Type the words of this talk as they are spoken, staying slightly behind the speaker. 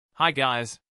Hi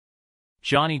guys.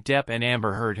 Johnny Depp and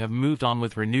Amber Heard have moved on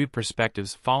with renewed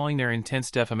perspectives following their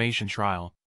intense defamation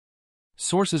trial.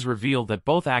 Sources revealed that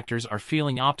both actors are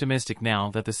feeling optimistic now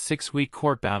that the 6-week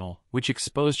court battle, which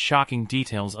exposed shocking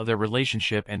details of their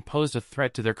relationship and posed a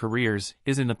threat to their careers,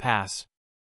 is in the past.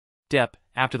 Depp,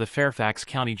 after the Fairfax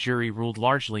County jury ruled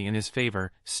largely in his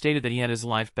favor, stated that he had his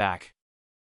life back.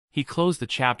 He closed the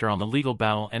chapter on the legal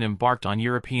battle and embarked on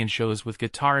European shows with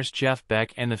guitarist Jeff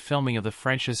Beck and the filming of the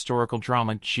French historical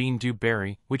drama Jean du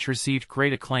Barry, which received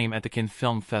great acclaim at the Cannes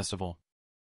Film Festival.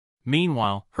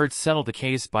 Meanwhile, Heard settled the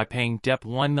case by paying Depp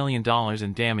 $1 million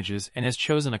in damages and has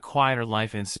chosen a quieter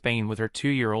life in Spain with her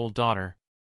 2-year-old daughter.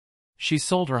 She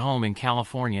sold her home in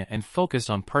California and focused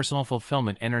on personal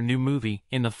fulfillment and her new movie,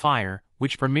 In the Fire,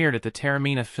 which premiered at the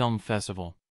Taormina Film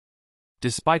Festival.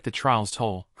 Despite the trial's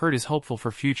toll, Heard is hopeful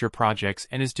for future projects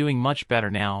and is doing much better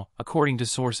now, according to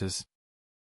sources.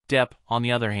 Depp, on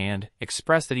the other hand,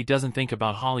 expressed that he doesn't think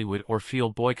about Hollywood or feel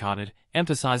boycotted,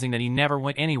 emphasizing that he never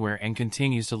went anywhere and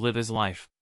continues to live his life.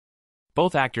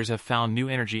 Both actors have found new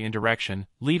energy and direction,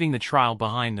 leaving the trial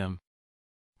behind them.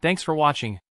 Thanks for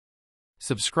watching.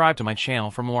 Subscribe to my channel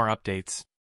for more updates.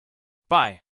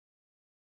 Bye.